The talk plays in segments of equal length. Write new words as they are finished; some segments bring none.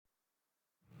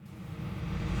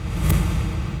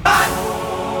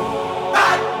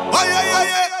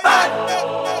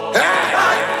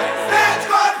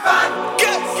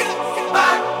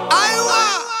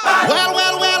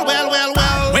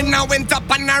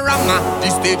Panorama, the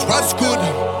stage was good.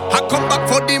 I come back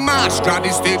for the march, glad the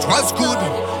stage was good.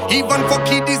 Even for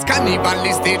kiddies carnival,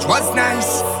 the stage was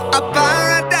nice. A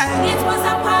paradise. It was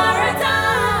a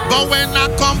paradise. But when I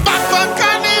come back on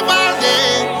Carnival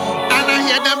Day and I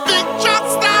hear them